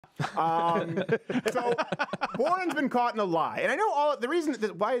So Warren's been caught in a lie, and I know the reason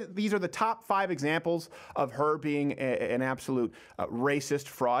why these are the top 5 examples of her being an absolute racist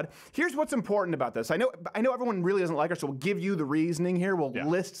fraud. Here's what's important about this. I know everyone really doesn't like her, so we'll give you the reasoning here. We'll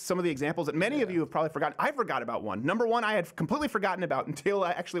list some of the examples that many of you have probably forgotten. I forgot about one. Number one, I had completely forgotten about until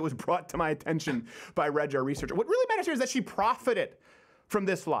actually it was brought to my attention by Reg, our researcher. What really matters here is that she profited from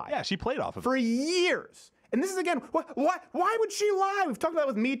this lie. Yeah, she played off of it for years. And this is, again, why would she lie? We've talked about it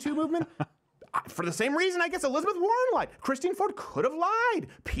with Me Too movement. For the same reason, I guess, Elizabeth Warren lied. Christine Ford could have lied.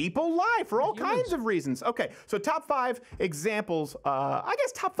 People lie for all kinds of reasons. Okay, so top 5 examples, I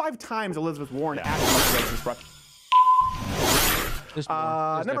guess top 5 times Elizabeth Warren acted like a racist fraud.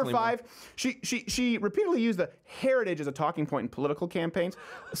 Number 5, she repeatedly used the heritage as a talking point in political campaigns.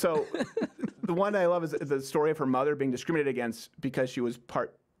 So the one I love is the story of her mother being discriminated against because she was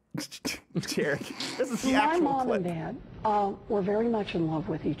part Cherokee. This is the actual My mom clip. and Dad were very much in love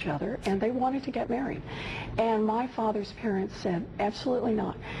with each other, and they wanted to get married. And my father's parents said, absolutely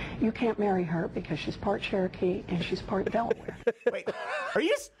not. You can't marry her because she's part Cherokee and she's part Delaware. Wait, are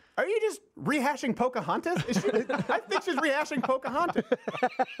you just rehashing Pocahontas? I think she's rehashing Pocahontas.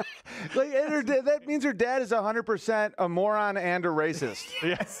 That means her dad is 100% a moron and a racist.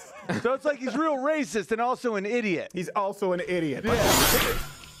 Yes. So it's like he's real racist and also an idiot. He's also an idiot. Yeah.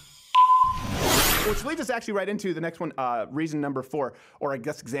 Which leads us actually right into the next one, reason number 4, or I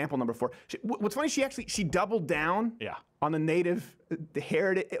guess example number 4. What's funny, she doubled down on the native, the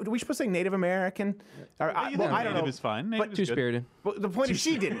heritage. Are we supposed to say Native American? I don't know. Native is fine. Native is good. Two-spirited. Well, the point is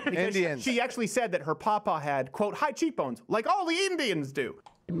she didn't. Because she actually said that her papa had, quote, high cheekbones, like all the Indians do.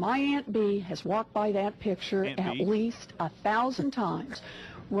 My Aunt B has walked by that picture at least 1,000 times,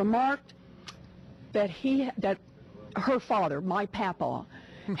 remarked that her father, my papa,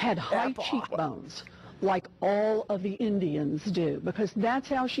 had high cheekbones like all of the Indians do, because that's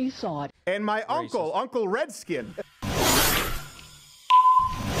how she saw it. And my Uncle Redskin.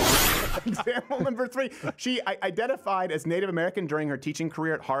 Example number 3, she identified as Native American during her teaching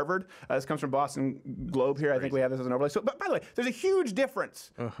career at Harvard. This comes from Boston Globe here. I think we have this as an overlay. So, but by the way, there's a huge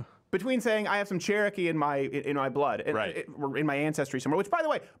difference between saying I have some Cherokee in my blood, in my ancestry somewhere, which, by the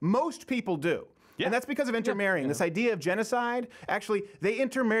way, most people do. Yeah. And that's because of intermarrying. This idea of genocide, actually, they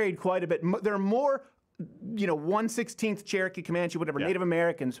intermarried quite a bit. There are more, 1/16 Cherokee, Comanche, whatever, Native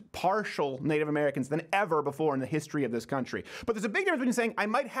Americans, partial Native Americans than ever before in the history of this country. But there's a big difference between saying I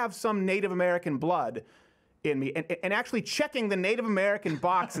might have some Native American blood in me and actually checking the Native American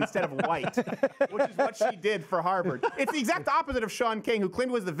box instead of white, which is what she did for Harvard. It's the exact opposite of Sean King, who claimed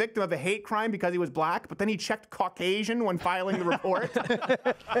he was the victim of a hate crime because he was black, but then he checked Caucasian when filing the report.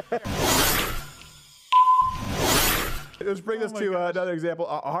 Let's bring this to another example.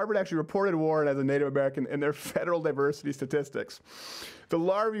 Harvard actually reported Warren as a Native American in their federal diversity statistics. The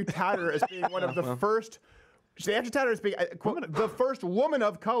law review touted her as being one of the first. They actually touted her as being, quote, the first woman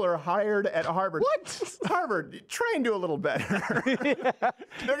of color hired at Harvard. What? Harvard, try and do a little better. They're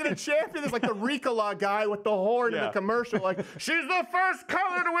going to champion this like the Ricola guy with the horn in the commercial. Like, she's the first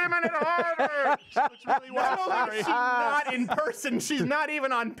colored woman at Harvard. Not only is she not in person, she's not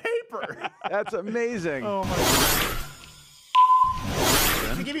even on paper. That's amazing. Oh, my God.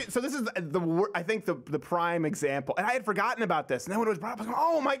 So this is I think the prime example, and I had forgotten about this, and then when it was brought up, I was like,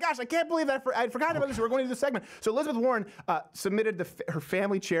 oh my gosh, I can't believe that I had forgotten about this. We're going to do this segment. So Elizabeth Warren submitted her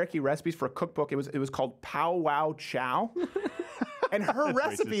family Cherokee recipes for a cookbook. It was called Pow Wow Chow. And her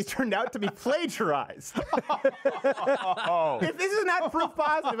recipes turned out to be plagiarized. If this is not proof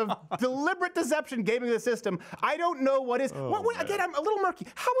positive of deliberate deception gaming the system, I don't know what is. Again, I'm a little murky.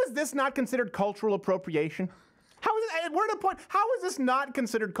 How is this not considered cultural appropriation? How is it? We're at a point. How is this not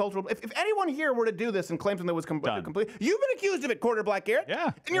considered cultural? If anyone here were to do this and claim something that was complete, you've been accused of it, Quarter Black Garrett.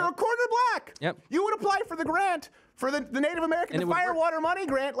 Yeah. And you're a Quarter Black. Yep. You would apply for the grant for the Native American Firewater Money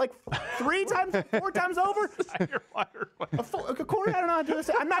Grant like 4 times over. A quarter. I don't know how to do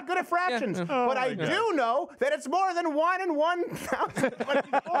this. I'm not good at fractions, but I do know that it's more than 1 in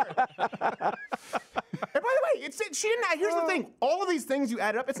 1,024. And by the way, she didn't. Here's the thing: all of these things you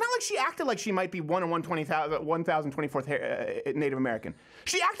added up. It's not like she acted like she might be 1 in 1,024th Native American.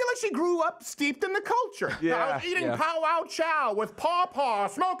 She acted like she grew up steeped in the culture. I was eating powwow chow with pawpaw,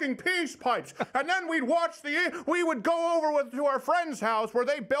 smoking peace pipes, and then we would go over to our friend's house where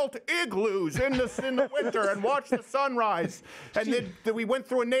they built igloos in the winter and watch the sunrise. And then we went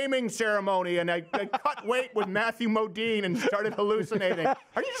through a naming ceremony, and I cut weight with Matthew Modine and started hallucinating. Are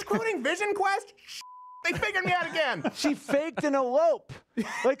you just quoting Vision Quest? They figured me out again. She faked an elope.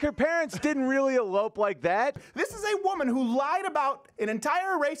 Like, her parents didn't really elope like that. This is a woman who lied about an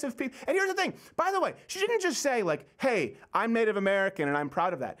entire race of people. And here's the thing. By the way, she didn't just say, like, hey, I'm Native American and I'm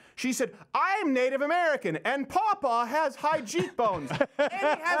proud of that. She said, I'm Native American and Papa has high cheekbones and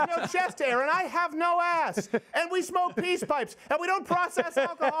he has no chest hair and I have no ass. And we smoke peace pipes and we don't process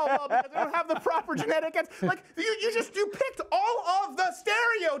alcohol well because we don't have the proper genetic. Like, you picked all of the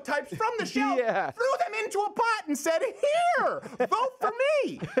stereotypes from the shelf, threw them into a pot and said, here, vote for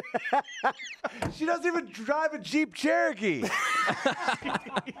me. She doesn't even drive a Jeep Cherokee.